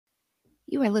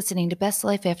You are listening to Best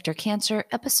Life After Cancer,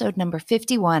 episode number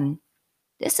 51.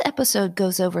 This episode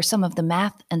goes over some of the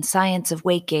math and science of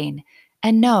weight gain.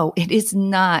 And no, it is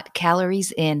not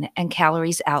calories in and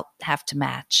calories out have to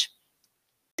match.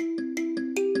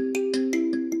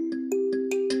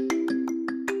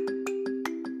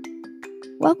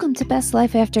 Welcome to Best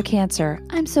Life After Cancer.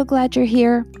 I'm so glad you're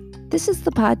here. This is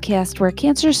the podcast where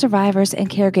cancer survivors and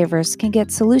caregivers can get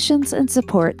solutions and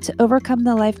support to overcome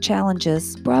the life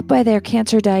challenges brought by their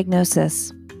cancer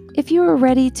diagnosis. If you are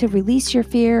ready to release your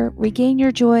fear, regain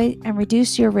your joy, and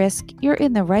reduce your risk, you're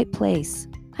in the right place.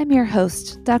 I'm your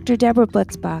host, Dr. Deborah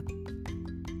Butzbach.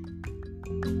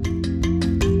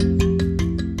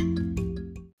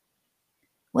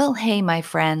 Well, hey, my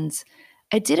friends.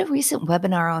 I did a recent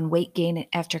webinar on weight gain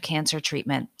after cancer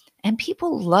treatment, and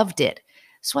people loved it.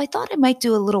 So I thought I might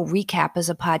do a little recap as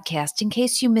a podcast in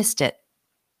case you missed it.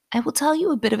 I will tell you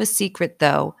a bit of a secret,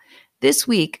 though. This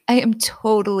week, I am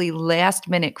totally last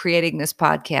minute creating this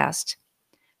podcast.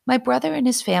 My brother and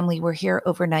his family were here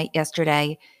overnight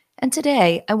yesterday, and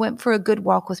today I went for a good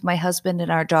walk with my husband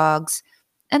and our dogs,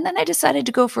 and then I decided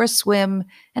to go for a swim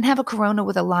and have a Corona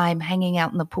with a lime hanging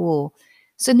out in the pool.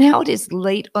 So now it is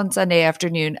late on Sunday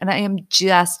afternoon, and I am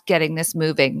just getting this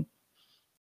moving.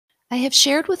 I have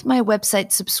shared with my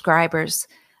website subscribers,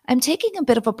 I'm taking a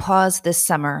bit of a pause this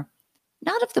summer,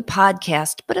 not of the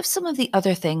podcast, but of some of the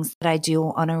other things that I do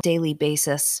on a daily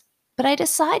basis. But I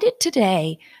decided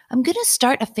today I'm going to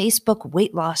start a Facebook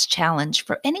weight loss challenge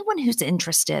for anyone who's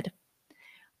interested.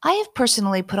 I have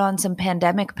personally put on some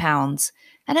pandemic pounds,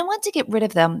 and I want to get rid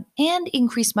of them and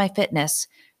increase my fitness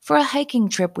for a hiking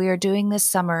trip we are doing this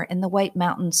summer in the White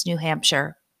Mountains, New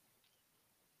Hampshire.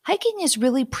 Hiking is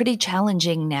really pretty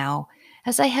challenging now,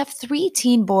 as I have 3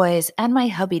 teen boys and my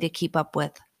hubby to keep up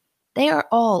with. They are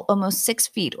all almost 6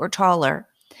 feet or taller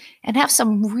and have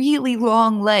some really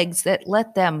long legs that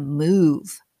let them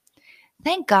move.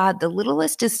 Thank God the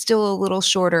littlest is still a little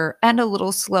shorter and a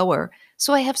little slower,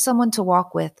 so I have someone to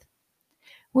walk with.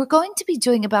 We're going to be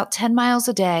doing about 10 miles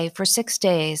a day for 6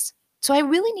 days, so I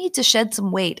really need to shed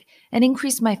some weight and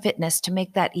increase my fitness to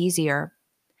make that easier.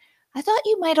 I thought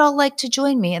you might all like to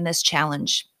join me in this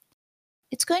challenge.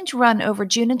 It's going to run over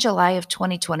June and July of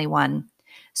 2021.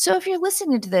 So if you're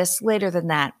listening to this later than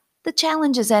that, the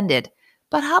challenge is ended.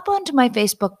 But hop onto my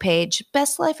Facebook page,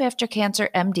 Best Life After Cancer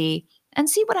MD, and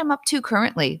see what I'm up to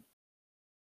currently.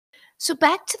 So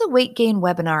back to the weight gain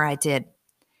webinar I did.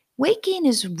 Weight gain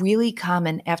is really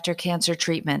common after cancer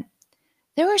treatment.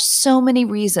 There are so many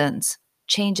reasons: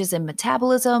 changes in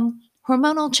metabolism,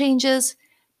 hormonal changes,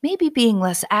 maybe being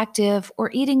less active or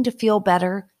eating to feel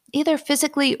better, either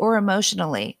physically or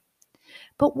emotionally.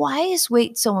 But why is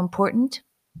weight so important?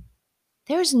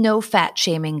 There's no fat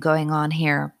shaming going on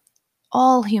here.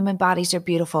 All human bodies are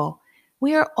beautiful.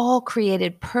 We are all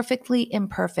created perfectly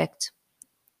imperfect.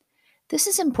 This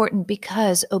is important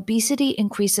because obesity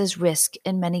increases risk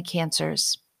in many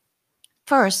cancers.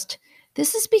 First,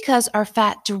 this is because our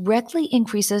fat directly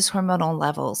increases hormonal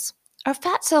levels. Our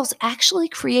fat cells actually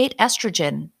create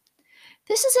estrogen.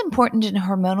 This is important in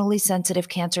hormonally sensitive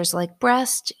cancers like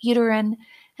breast, uterine,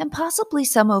 and possibly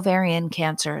some ovarian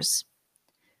cancers.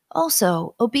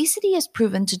 Also, obesity is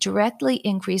proven to directly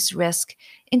increase risk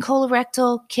in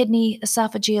colorectal, kidney,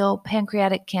 esophageal,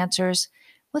 pancreatic cancers,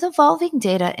 with evolving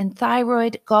data in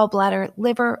thyroid, gallbladder,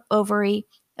 liver, ovary,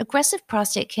 aggressive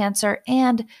prostate cancer,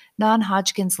 and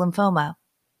non-Hodgkin's lymphoma.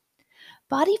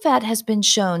 Body fat has been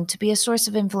shown to be a source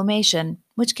of inflammation,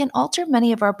 which can alter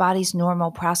many of our body's normal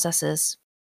processes.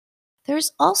 There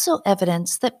is also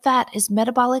evidence that fat is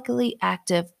metabolically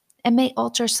active and may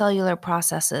alter cellular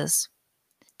processes.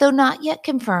 Though not yet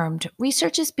confirmed,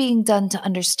 research is being done to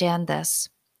understand this.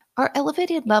 Our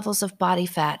elevated levels of body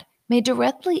fat may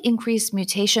directly increase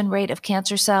mutation rate of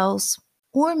cancer cells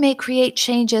or may create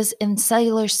changes in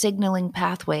cellular signaling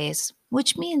pathways,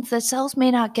 which means that cells may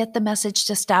not get the message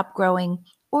to stop growing,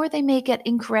 or they may get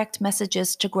incorrect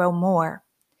messages to grow more.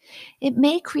 It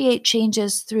may create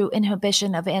changes through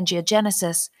inhibition of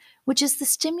angiogenesis, which is the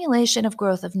stimulation of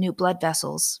growth of new blood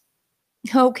vessels.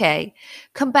 Okay,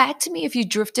 come back to me if you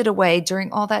drifted away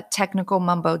during all that technical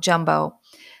mumbo jumbo.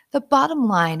 The bottom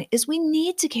line is we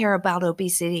need to care about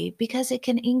obesity because it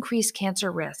can increase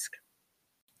cancer risk.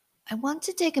 I want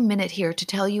to take a minute here to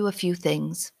tell you a few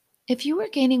things. If you are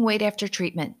gaining weight after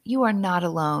treatment, you are not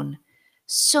alone.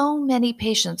 So many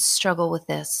patients struggle with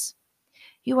this.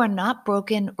 You are not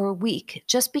broken or weak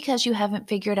just because you haven't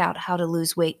figured out how to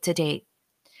lose weight to date.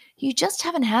 You just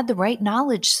haven't had the right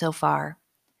knowledge so far.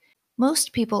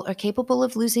 Most people are capable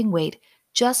of losing weight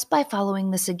just by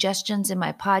following the suggestions in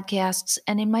my podcasts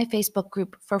and in my Facebook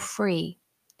group for free.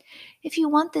 If you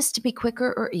want this to be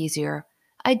quicker or easier,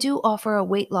 I do offer a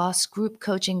weight loss group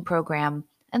coaching program,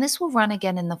 and this will run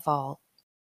again in the fall.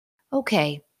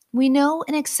 Okay, we know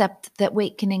and accept that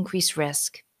weight can increase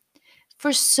risk.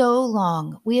 For so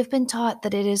long, we have been taught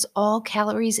that it is all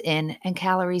calories in and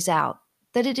calories out,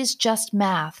 that it is just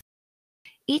math.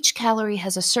 Each calorie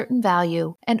has a certain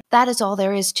value, and that is all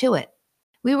there is to it.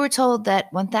 We were told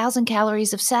that 1,000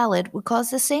 calories of salad would cause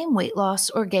the same weight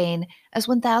loss or gain as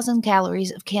 1,000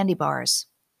 calories of candy bars.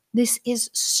 This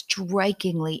is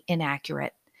strikingly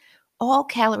inaccurate. All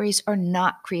calories are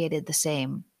not created the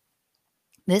same.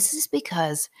 This is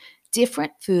because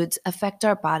different foods affect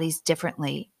our bodies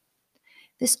differently.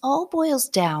 This all boils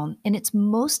down, in its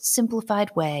most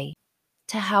simplified way,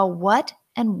 to how what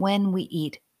and when we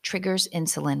eat triggers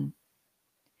insulin.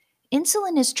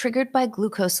 Insulin is triggered by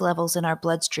glucose levels in our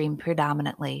bloodstream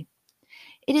predominantly.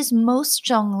 It is most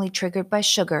strongly triggered by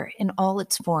sugar in all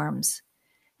its forms.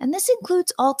 And this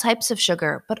includes all types of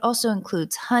sugar, but also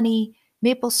includes honey,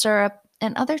 maple syrup,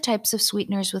 and other types of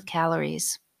sweeteners with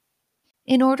calories.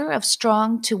 In order of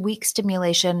strong to weak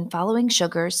stimulation, following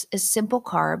sugars is simple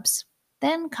carbs,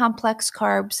 then complex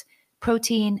carbs,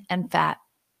 protein, and fat.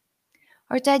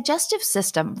 Our digestive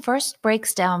system first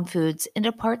breaks down foods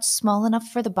into parts small enough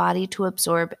for the body to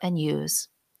absorb and use.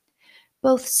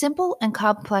 Both simple and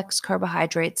complex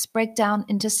carbohydrates break down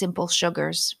into simple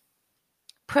sugars.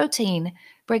 Protein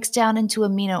breaks down into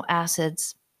amino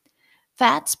acids.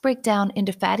 Fats break down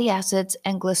into fatty acids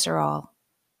and glycerol.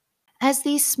 As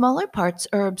these smaller parts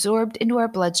are absorbed into our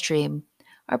bloodstream,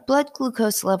 our blood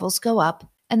glucose levels go up,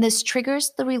 and this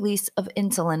triggers the release of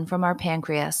insulin from our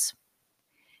pancreas.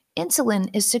 Insulin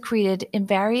is secreted in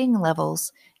varying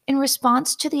levels in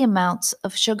response to the amounts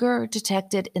of sugar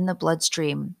detected in the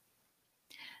bloodstream.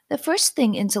 The first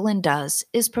thing insulin does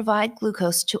is provide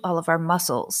glucose to all of our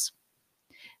muscles.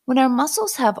 When our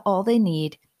muscles have all they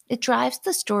need, it drives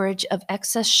the storage of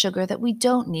excess sugar that we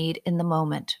don't need in the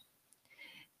moment.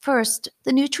 First,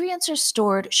 the nutrients are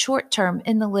stored short-term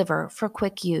in the liver for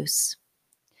quick use.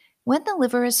 When the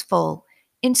liver is full,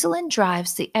 insulin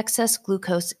drives the excess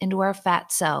glucose into our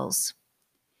fat cells.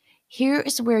 Here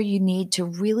is where you need to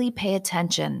really pay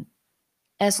attention.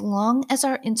 As long as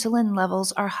our insulin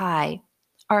levels are high,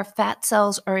 our fat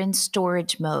cells are in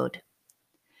storage mode.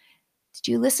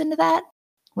 Did you listen to that?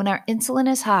 When our insulin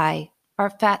is high,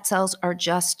 our fat cells are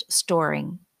just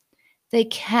storing. They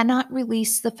cannot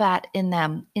release the fat in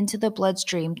them into the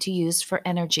bloodstream to use for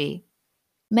energy.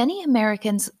 Many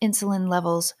Americans' insulin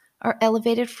levels are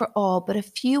elevated for all but a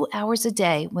few hours a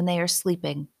day when they are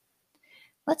sleeping.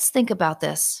 Let's think about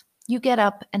this. You get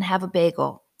up and have a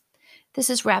bagel. This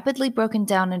is rapidly broken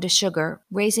down into sugar,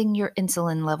 raising your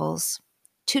insulin levels.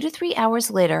 2 to 3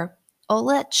 hours later, all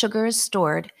that sugar is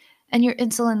stored and your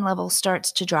insulin level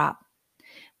starts to drop.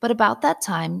 But about that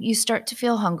time, you start to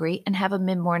feel hungry and have a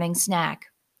mid-morning snack.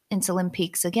 Insulin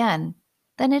peaks again.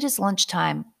 Then it is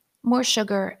lunchtime. More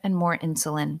sugar and more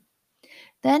insulin.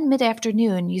 Then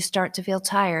mid-afternoon, you start to feel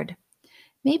tired.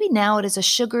 Maybe now it is a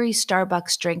sugary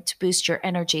Starbucks drink to boost your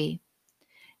energy.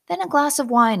 Then a glass of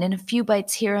wine and a few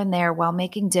bites here and there while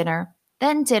making dinner.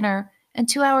 Then dinner, and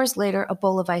 2 hours later, a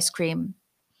bowl of ice cream.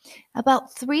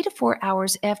 About 3 to 4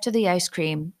 hours after the ice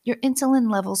cream, your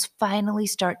insulin levels finally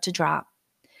start to drop.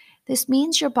 This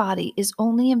means your body is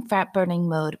only in fat-burning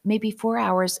mode maybe 4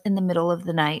 hours in the middle of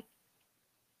the night.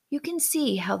 You can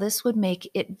see how this would make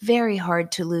it very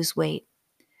hard to lose weight.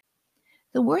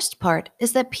 The worst part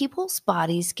is that people's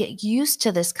bodies get used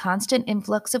to this constant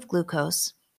influx of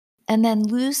glucose and then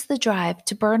lose the drive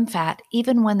to burn fat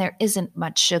even when there isn't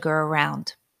much sugar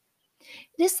around.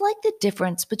 It is like the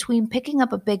difference between picking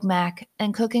up a Big Mac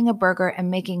and cooking a burger and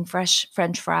making fresh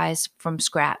French fries from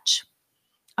scratch.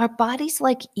 Our bodies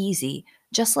like easy,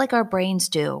 just like our brains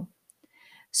do.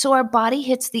 So our body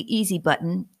hits the easy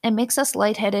button and makes us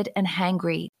lightheaded and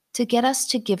hangry to get us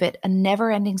to give it a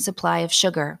never-ending supply of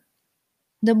sugar.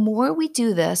 The more we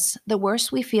do this, the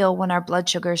worse we feel when our blood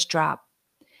sugars drop.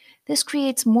 This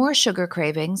creates more sugar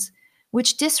cravings,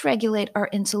 which dysregulate our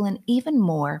insulin even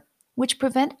more, which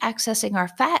prevent accessing our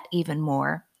fat even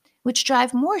more, which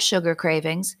drive more sugar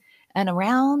cravings, and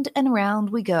around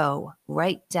we go,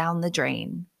 right down the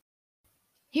drain.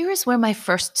 Here is where my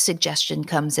first suggestion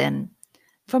comes in.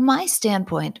 From my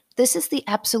standpoint, this is the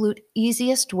absolute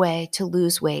easiest way to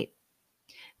lose weight.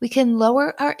 We can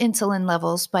lower our insulin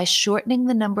levels by shortening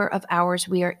the number of hours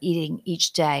we are eating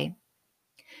each day.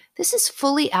 This is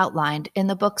fully outlined in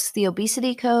the books The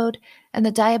Obesity Code and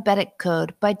The Diabetic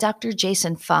Code by Dr.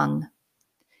 Jason Fung.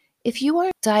 If you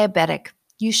are diabetic,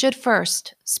 you should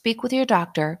first speak with your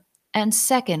doctor and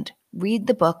second, read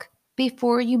the book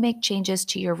before you make changes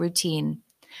to your routine,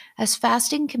 as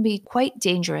fasting can be quite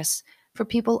dangerous for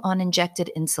people on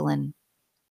injected insulin.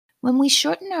 When we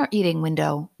shorten our eating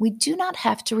window, we do not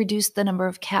have to reduce the number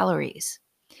of calories.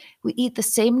 We eat the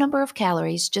same number of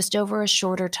calories just over a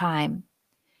shorter time.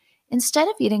 Instead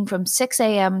of eating from 6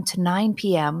 a.m. to 9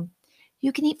 p.m.,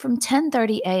 you can eat from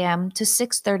 10:30 a.m. to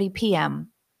 6:30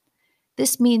 p.m.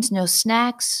 This means no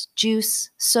snacks,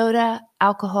 juice, soda,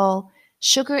 alcohol,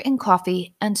 sugar and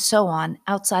coffee, and so on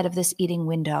outside of this eating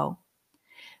window.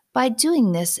 By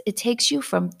doing this, it takes you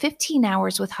from 15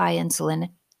 hours with high insulin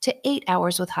to 8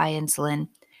 hours with high insulin,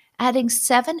 adding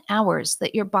 7 hours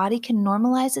that your body can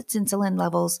normalize its insulin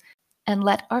levels and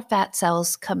let our fat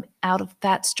cells come out of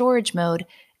fat storage mode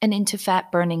and into fat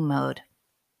burning mode.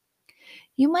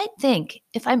 You might think,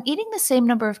 if I'm eating the same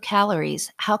number of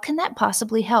calories, how can that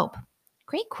possibly help?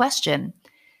 Great question.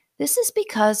 This is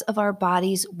because of our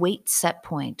body's weight set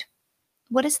point.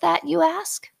 What is that, you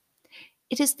ask?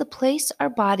 It is the place our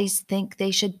bodies think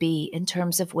they should be in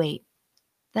terms of weight.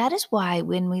 That is why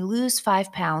when we lose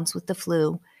 5 pounds with the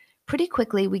flu, pretty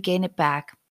quickly we gain it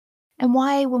back. And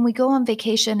why when we go on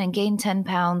vacation and gain 10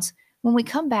 pounds, when we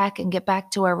come back and get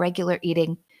back to our regular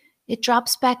eating, it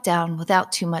drops back down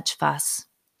without too much fuss.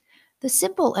 The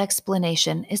simple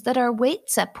explanation is that our weight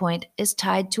set point is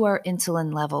tied to our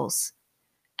insulin levels.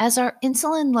 As our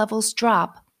insulin levels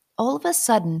drop, all of a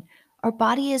sudden, our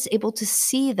body is able to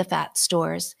see the fat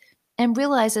stores and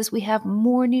realizes we have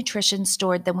more nutrition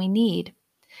stored than we need,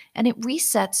 and it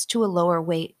resets to a lower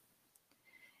weight.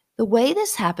 The way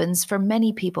this happens for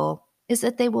many people is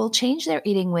that they will change their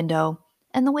eating window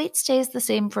and the weight stays the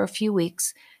same for a few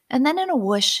weeks, and then in a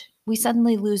whoosh, we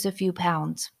suddenly lose a few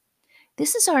pounds.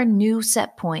 This is our new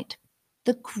set point.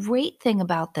 The great thing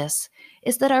about this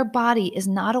is that our body is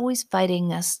not always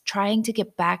fighting us trying to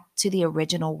get back to the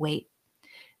original weight.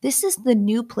 This is the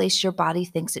new place your body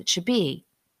thinks it should be.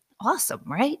 Awesome,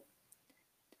 right?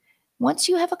 Once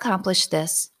you have accomplished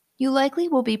this, you likely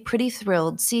will be pretty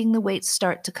thrilled seeing the weight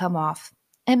start to come off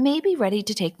and may be ready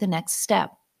to take the next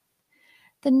step.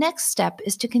 The next step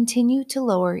is to continue to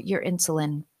lower your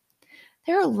insulin.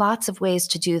 There are lots of ways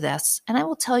to do this, and I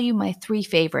will tell you my 3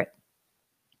 favorite.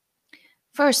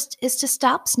 First is to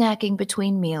stop snacking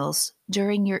between meals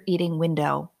during your eating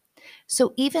window.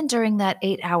 So even during that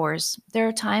 8 hours, there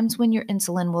are times when your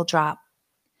insulin will drop.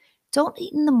 Don't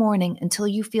eat in the morning until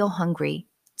you feel hungry,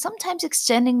 sometimes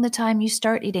extending the time you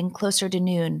start eating closer to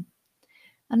noon.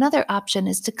 Another option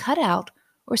is to cut out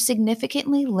or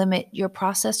significantly limit your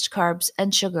processed carbs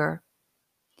and sugar.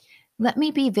 Let me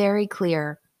be very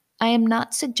clear. I am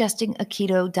not suggesting a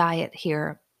keto diet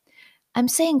here. I'm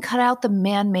saying cut out the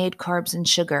man-made carbs and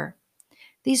sugar.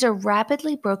 These are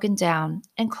rapidly broken down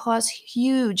and cause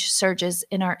huge surges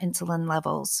in our insulin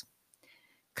levels.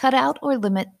 Cut out or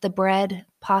limit the bread,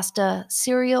 pasta,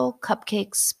 cereal,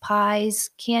 cupcakes,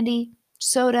 pies, candy,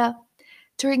 soda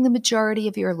during the majority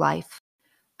of your life.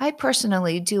 I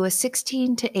personally do a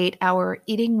 16 to 8 hour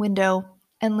eating window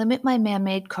and limit my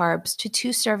man-made carbs to 2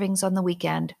 servings on the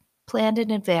weekend, planned in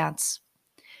advance.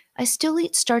 I still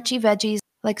eat starchy veggies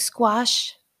like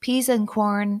squash, peas and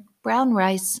corn, brown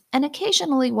rice, and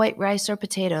occasionally white rice or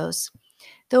potatoes,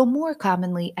 though more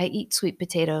commonly I eat sweet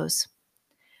potatoes.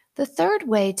 The third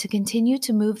way to continue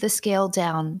to move the scale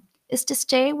down is to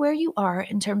stay where you are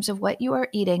in terms of what you are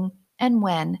eating and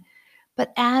when,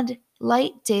 but add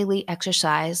light daily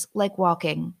exercise like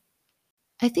walking.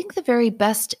 I think the very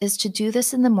best is to do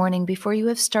this in the morning before you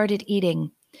have started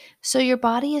eating, so your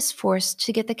body is forced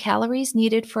to get the calories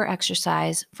needed for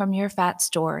exercise from your fat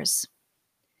stores.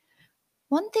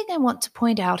 One thing I want to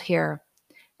point out here,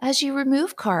 as you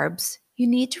remove carbs, you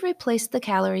need to replace the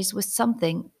calories with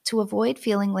something to avoid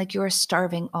feeling like you are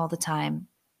starving all the time.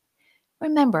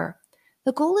 Remember,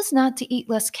 the goal is not to eat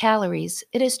less calories,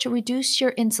 it is to reduce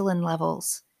your insulin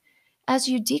levels. As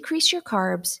you decrease your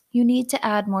carbs, you need to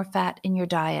add more fat in your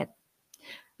diet.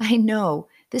 I know,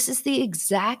 this is the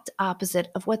exact opposite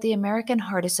of what the American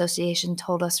Heart Association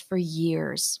told us for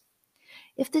years.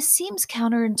 If this seems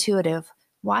counterintuitive,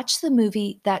 watch the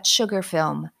movie That Sugar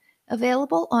Film,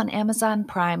 available on Amazon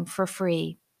Prime for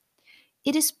free.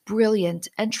 It is brilliant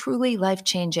and truly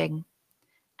life-changing.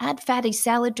 Add fatty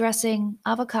salad dressing,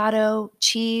 avocado,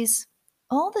 cheese,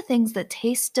 all the things that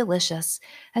taste delicious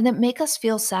and that make us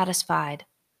feel satisfied.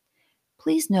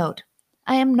 Please note,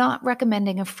 I am not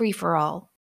recommending a free-for-all.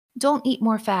 Don't eat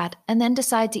more fat and then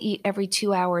decide to eat every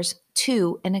 2 hours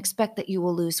too and expect that you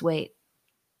will lose weight.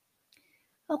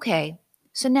 Okay,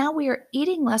 so now we are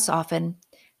eating less often,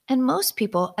 and most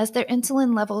people, as their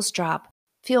insulin levels drop,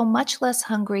 feel much less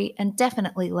hungry and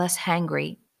definitely less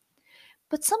hangry.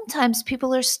 But sometimes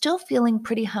people are still feeling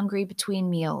pretty hungry between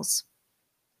meals.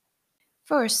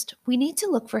 First, we need to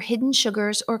look for hidden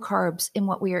sugars or carbs in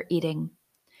what we are eating.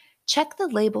 Check the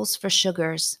labels for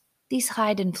sugars. These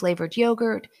hide in flavored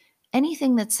yogurt,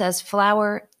 anything that says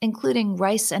flour, including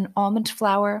rice and almond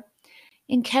flour,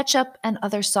 in ketchup and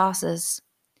other sauces.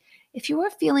 If you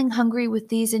are feeling hungry with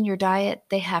these in your diet,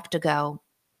 they have to go.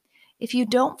 If you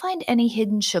don't find any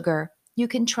hidden sugar, you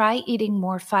can try eating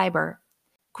more fiber.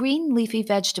 Green leafy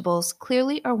vegetables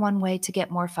clearly are one way to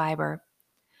get more fiber.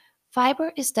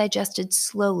 Fiber is digested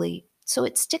slowly, so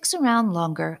it sticks around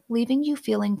longer, leaving you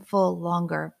feeling full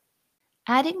longer.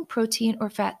 Adding protein or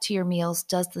fat to your meals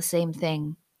does the same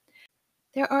thing.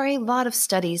 There are a lot of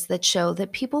studies that show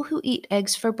that people who eat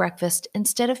eggs for breakfast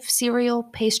instead of cereal,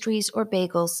 pastries, or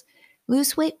bagels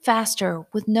lose weight faster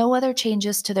with no other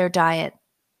changes to their diet.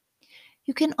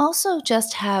 You can also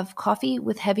just have coffee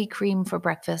with heavy cream for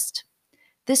breakfast.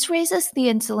 This raises the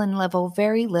insulin level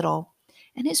very little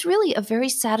and is really a very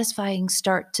satisfying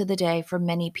start to the day for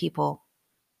many people.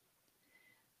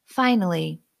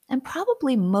 Finally, and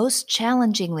probably most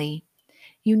challengingly,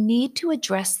 you need to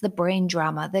address the brain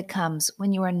drama that comes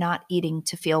when you are not eating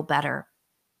to feel better.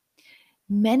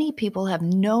 Many people have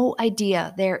no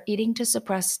idea they are eating to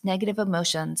suppress negative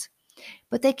emotions,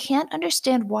 but they can't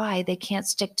understand why they can't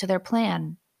stick to their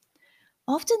plan.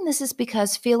 Often this is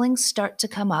because feelings start to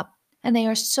come up and they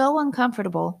are so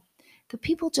uncomfortable that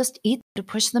people just eat to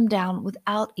push them down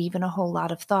without even a whole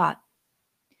lot of thought.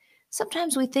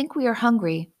 Sometimes we think we are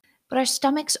hungry, but our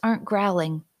stomachs aren't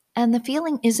growling and the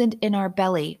feeling isn't in our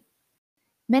belly.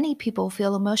 Many people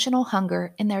feel emotional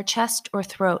hunger in their chest or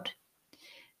throat.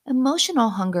 Emotional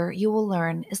hunger, you will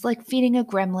learn, is like feeding a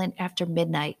gremlin after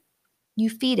midnight. You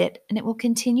feed it, and it will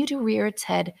continue to rear its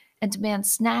head and demand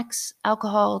snacks,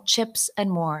 alcohol, chips, and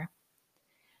more.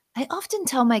 I often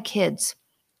tell my kids,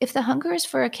 if the hunger is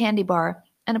for a candy bar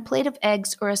and a plate of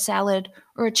eggs or a salad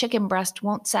or a chicken breast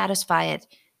won't satisfy it,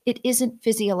 it isn't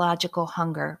physiological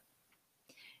hunger.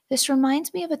 This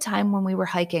reminds me of a time when we were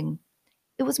hiking.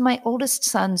 It was my oldest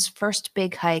son's first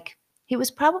big hike. He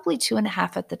was probably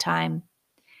 2.5 at the time.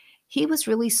 He was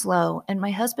really slow, and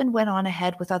my husband went on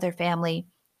ahead with other family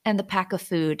and the pack of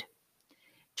food.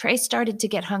 Trey started to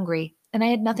get hungry, and I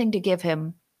had nothing to give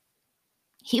him.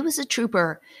 He was a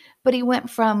trooper, but he went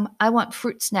from, I want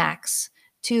fruit snacks,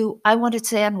 to, I want a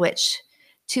sandwich,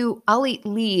 to, I'll eat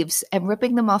leaves, and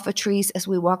ripping them off of trees as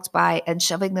we walked by and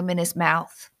shoving them in his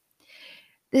mouth.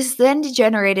 This then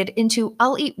degenerated into,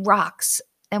 I'll eat rocks,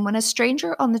 and when a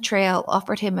stranger on the trail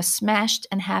offered him a smashed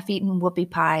and half-eaten whoopie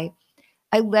pie,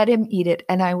 I let him eat it,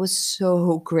 and I was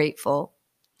so grateful.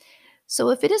 So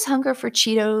if it is hunger for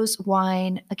Cheetos,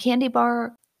 wine, a candy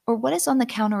bar, or what is on the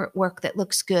counter at work that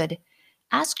looks good,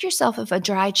 ask yourself if a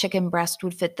dry chicken breast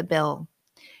would fit the bill.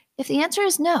 If the answer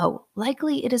is no,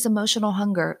 likely it is emotional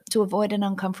hunger to avoid an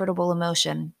uncomfortable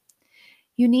emotion.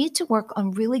 You need to work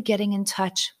on really getting in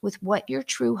touch with what your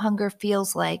true hunger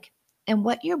feels like and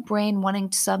what your brain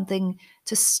wanting something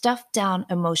to stuff down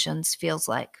emotions feels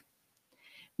like.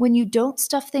 When you don't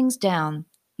stuff things down,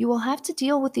 you will have to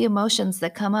deal with the emotions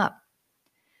that come up.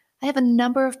 I have a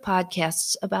number of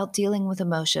podcasts about dealing with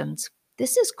emotions.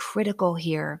 This is critical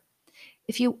here.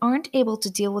 If you aren't able to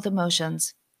deal with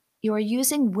emotions, you are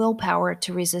using willpower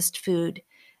to resist food,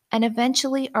 and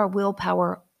eventually our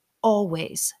willpower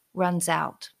always runs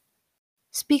out.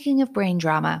 Speaking of brain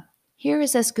drama, here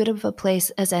is as good of a place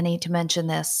as any to mention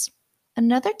this.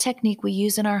 Another technique we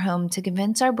use in our home to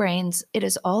convince our brains it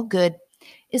is all good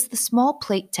is the small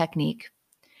plate technique.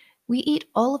 We eat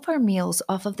all of our meals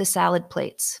off of the salad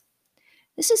plates.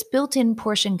 This is built-in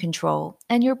portion control,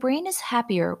 and your brain is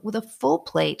happier with a full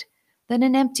plate than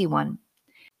an empty one.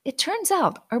 It turns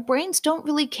out our brains don't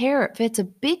really care if it's a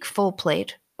big full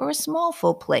plate or a small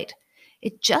full plate.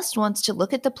 It just wants to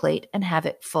look at the plate and have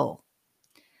it full.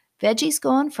 Veggies go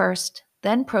on first,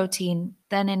 then protein,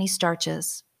 then any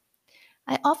starches.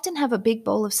 I often have a big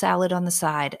bowl of salad on the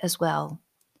side as well.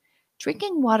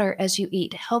 Drinking water as you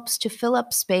eat helps to fill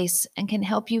up space and can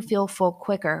help you feel full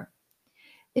quicker.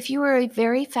 If you are a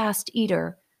very fast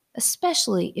eater,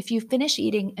 especially if you finish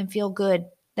eating and feel good,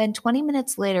 then 20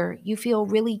 minutes later you feel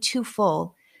really too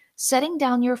full, setting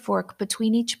down your fork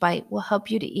between each bite will help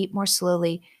you to eat more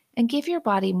slowly and give your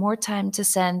body more time to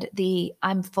send the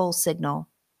I'm full signal.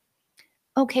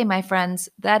 Okay, my friends,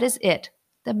 that is it.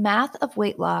 The math of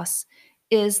weight loss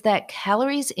is that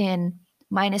calories in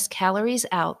minus calories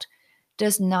out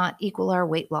does not equal our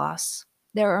weight loss.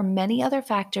 There are many other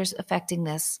factors affecting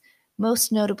this,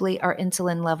 most notably our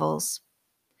insulin levels.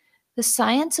 The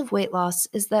science of weight loss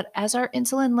is that as our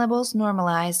insulin levels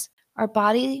normalize, our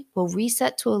body will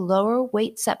reset to a lower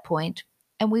weight set point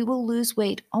and we will lose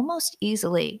weight almost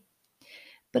easily.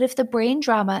 But if the brain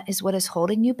drama is what is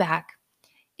holding you back,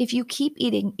 if you keep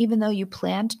eating even though you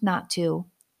planned not to,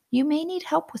 you may need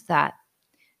help with that.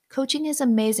 Coaching is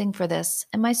amazing for this,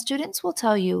 and my students will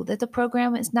tell you that the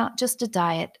program is not just a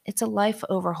diet, it's a life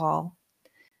overhaul.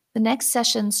 The next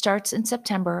session starts in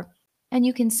September, and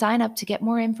you can sign up to get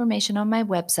more information on my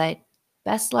website,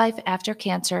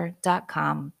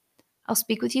 bestlifeaftercancer.com. I'll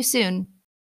speak with you soon.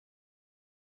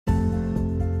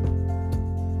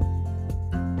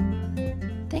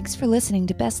 Thanks for listening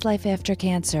to Best Life After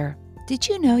Cancer. Did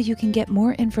you know you can get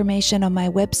more information on my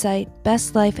website,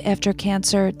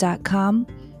 bestlifeaftercancer.com?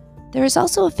 There is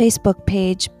also a Facebook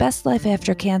page, Best Life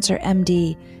After Cancer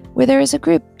MD, where there is a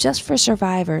group just for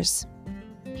survivors.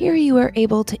 Here you are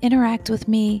able to interact with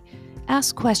me,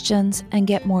 ask questions, and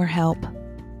get more help.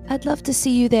 I'd love to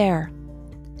see you there.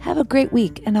 Have a great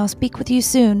week, and I'll speak with you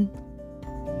soon.